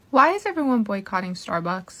Why is everyone boycotting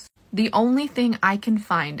Starbucks? The only thing I can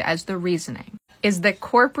find as the reasoning is that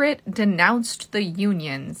corporate denounced the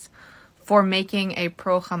unions for making a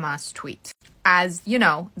pro-Hamas tweet. As, you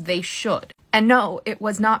know, they should. And no, it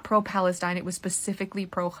was not pro-Palestine, it was specifically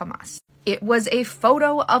pro-Hamas. It was a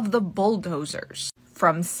photo of the bulldozers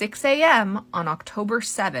from 6 a.m. on October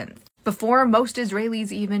 7th, before most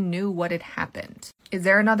Israelis even knew what had happened. Is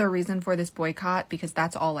there another reason for this boycott? Because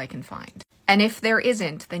that's all I can find. And if there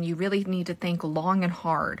isn't, then you really need to think long and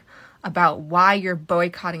hard about why you're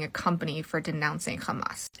boycotting a company for denouncing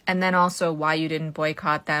Hamas. And then also why you didn't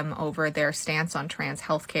boycott them over their stance on trans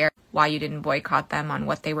healthcare, why you didn't boycott them on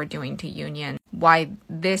what they were doing to union, why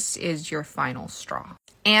this is your final straw.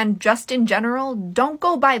 And just in general, don't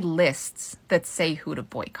go by lists that say who to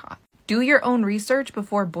boycott. Do your own research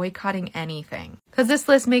before boycotting anything. Because this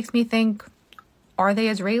list makes me think, are they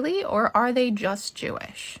Israeli or are they just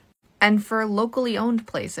Jewish? And for locally owned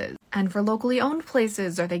places,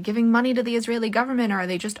 are they giving money to the Israeli government or are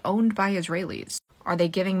they just owned by Israelis? Are they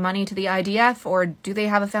giving money to the IDF or do they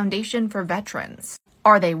have a foundation for veterans?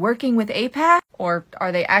 Are they working with AIPAC or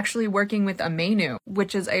are they actually working with Amenu,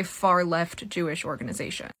 which is a far left Jewish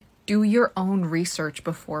organization? Do your own research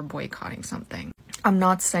before boycotting something. I'm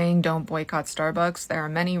not saying don't boycott Starbucks. There are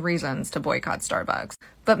many reasons to boycott Starbucks.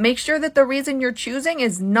 But make sure that the reason you're choosing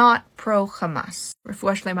is not pro-Hamas.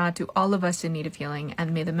 Refuah shlema to all of us in need of healing,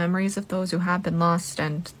 and may the memories of those who have been lost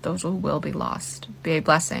and those who will be lost be a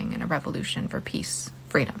blessing and a revolution for peace,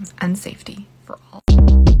 freedom, and safety for all.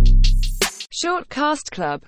 Shortcast Club